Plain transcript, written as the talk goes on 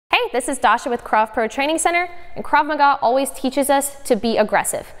Hey, this is Dasha with Krav Pro Training Center, and Krav Maga always teaches us to be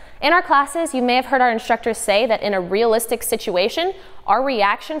aggressive. In our classes, you may have heard our instructors say that in a realistic situation, our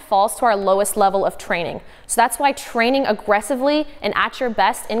reaction falls to our lowest level of training. So that's why training aggressively and at your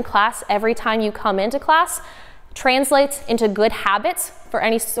best in class every time you come into class translates into good habits for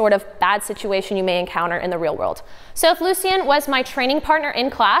any sort of bad situation you may encounter in the real world. So if Lucien was my training partner in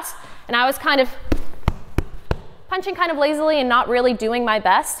class and I was kind of punching kind of lazily and not really doing my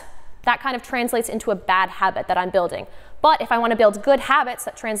best, that kind of translates into a bad habit that I'm building. But if I want to build good habits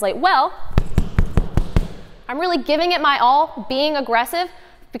that translate well, I'm really giving it my all, being aggressive,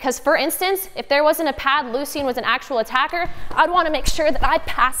 because for instance, if there wasn't a pad, Lucien was an actual attacker, I'd want to make sure that I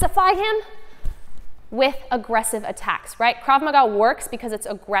pacify him with aggressive attacks, right? Krav Maga works because it's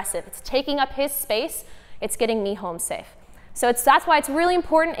aggressive. It's taking up his space. It's getting me home safe. So that's why it's really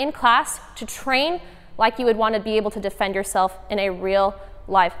important in class to train like you would want to be able to defend yourself in a real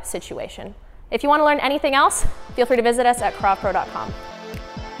life situation. If you want to learn anything else, feel free to visit us at kravpro.com.